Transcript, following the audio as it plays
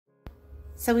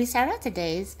So we start out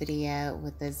today's video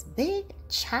with this big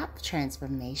chop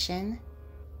transformation.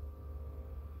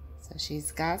 So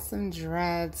she's got some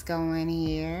dreads going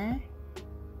here.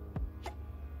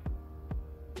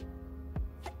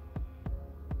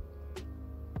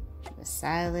 The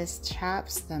stylist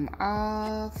chops them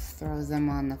off, throws them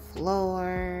on the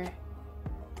floor.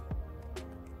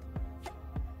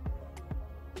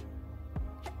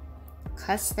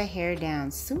 Cuts the hair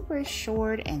down super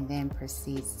short and then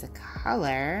proceeds to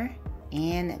color.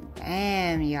 And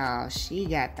bam, y'all, she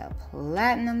got the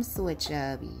platinum switch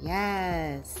up.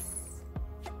 Yes.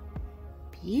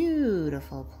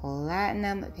 Beautiful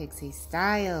platinum pixie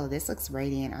style. This looks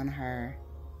radiant on her.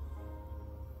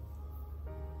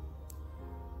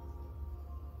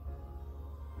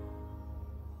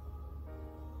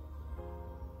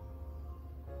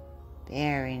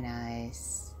 Very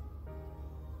nice.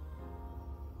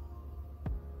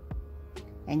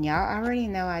 And y'all already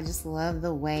know I just love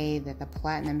the way that the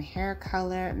platinum hair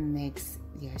color makes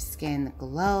your skin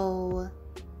glow.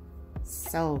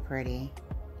 So pretty.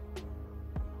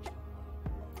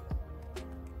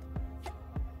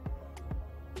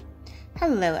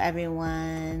 Hello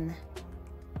everyone.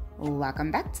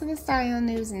 Welcome back to the Style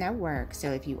News Network. So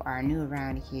if you are new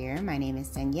around here, my name is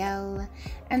Danielle,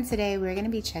 and today we're going to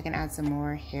be checking out some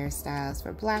more hairstyles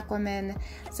for Black women.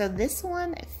 So this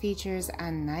one features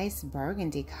a nice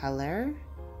burgundy color.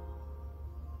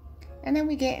 And then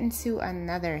we get into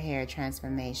another hair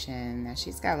transformation. Now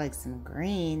she's got like some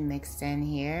green mixed in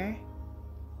here.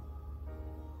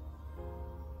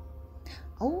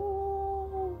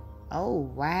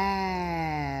 Oh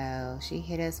wow, she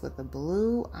hit us with the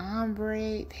blue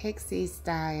ombre pixie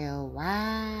style.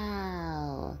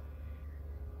 Wow.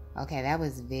 Okay, that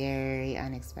was very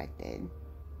unexpected.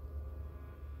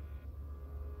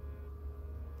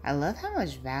 I love how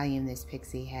much volume this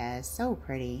pixie has. So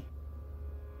pretty.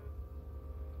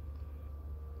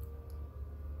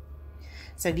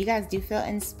 So if you guys do feel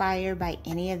inspired by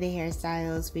any of the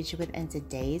hairstyles featured within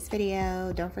today's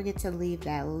video, don't forget to leave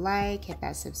that like, hit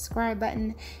that subscribe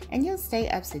button, and you'll stay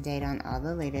up to date on all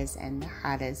the latest and the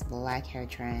hottest black hair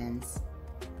trends.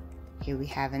 Here we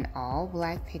have an all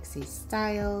black pixie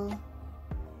style.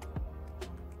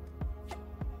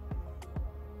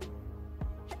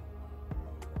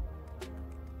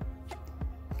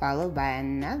 Followed by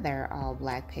another all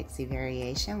black pixie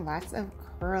variation. Lots of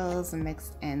curls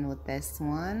mixed in with this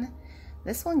one.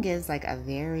 This one gives like a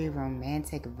very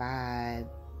romantic vibe.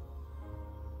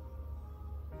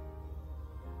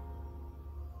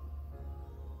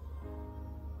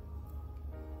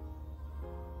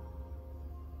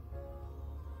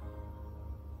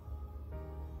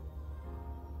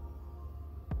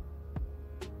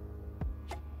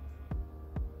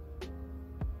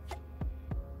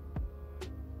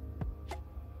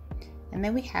 And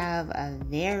then we have a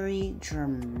very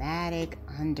dramatic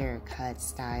undercut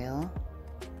style.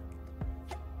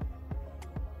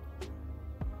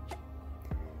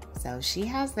 So she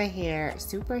has the hair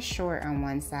super short on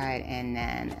one side and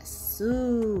then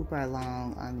super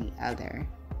long on the other.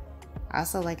 I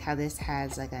also like how this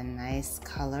has like a nice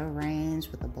color range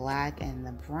with the black and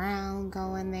the brown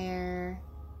going there.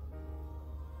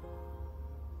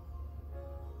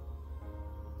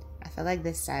 I feel like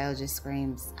this style just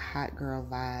screams hot girl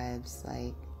vibes.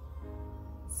 Like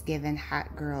it's giving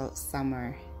hot girl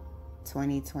summer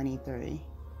 2023.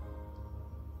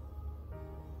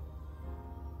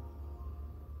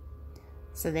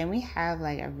 So then we have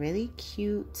like a really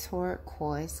cute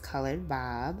turquoise colored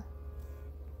bob.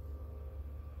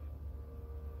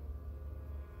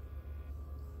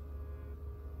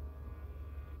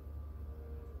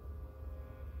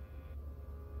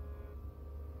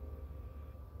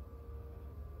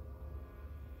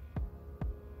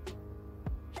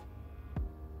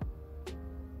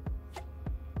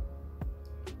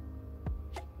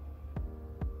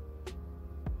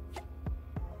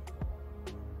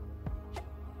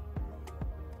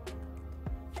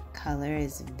 Color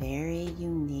is very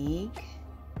unique.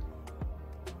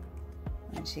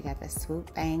 And she got the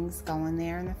swoop bangs going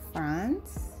there in the front.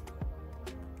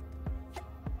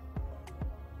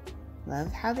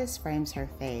 Love how this frames her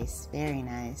face. Very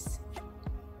nice.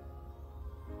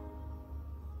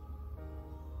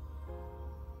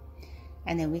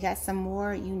 And then we got some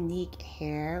more unique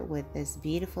hair with this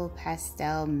beautiful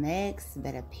pastel mix,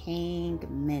 bit of pink,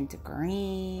 mint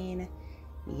green,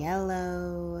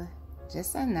 yellow.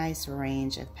 Just a nice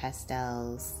range of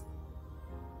pastels.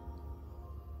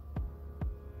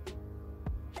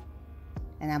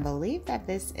 And I believe that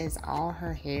this is all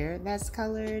her hair that's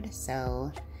colored,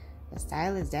 so the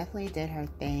stylist definitely did her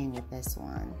thing with this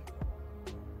one.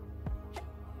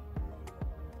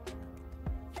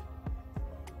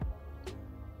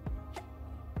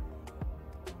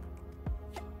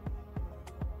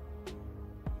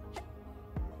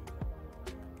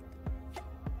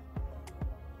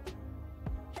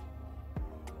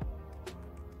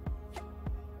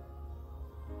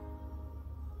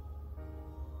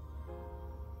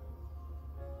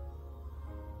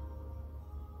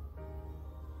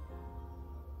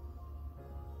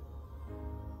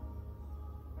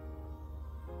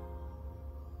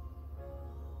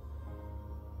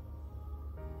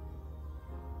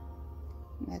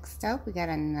 Next up, we got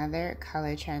another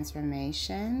color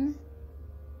transformation.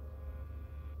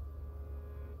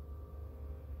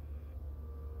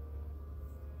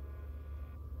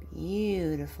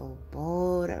 Beautiful,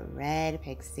 bold red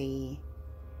pixie.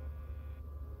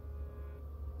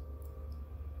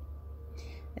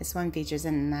 This one features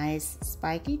a nice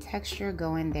spiky texture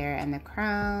going there in the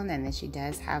crown, and then she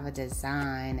does have a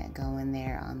design going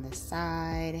there on the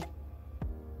side.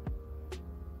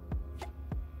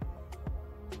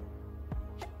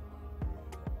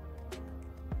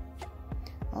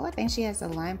 Oh, I think she has a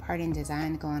line parting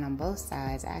design going on both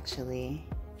sides actually.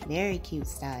 Very cute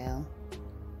style.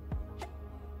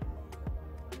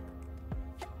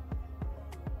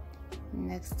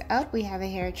 Next up, we have a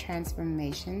hair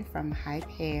transformation from Hype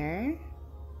Hair.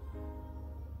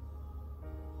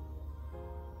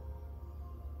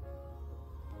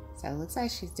 So it looks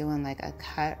like she's doing like a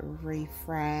cut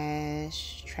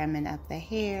refresh, trimming up the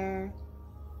hair.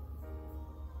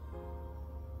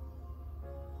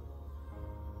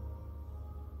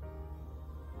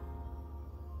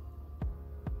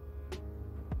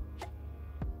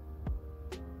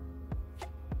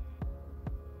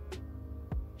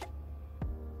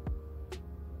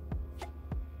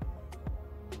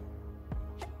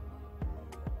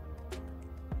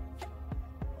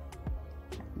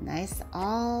 Nice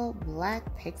all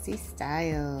black pixie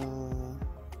style.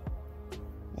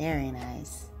 Very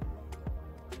nice.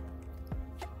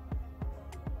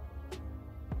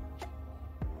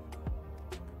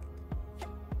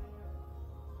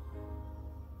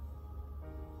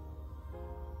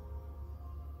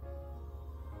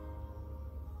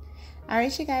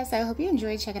 Alright you guys, I hope you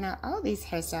enjoyed checking out all these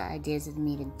hairstyle ideas with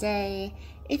me today.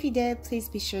 If you did, please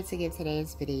be sure to give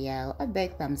today's video a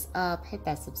big thumbs up, hit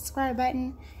that subscribe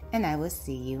button, and I will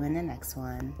see you in the next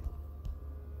one.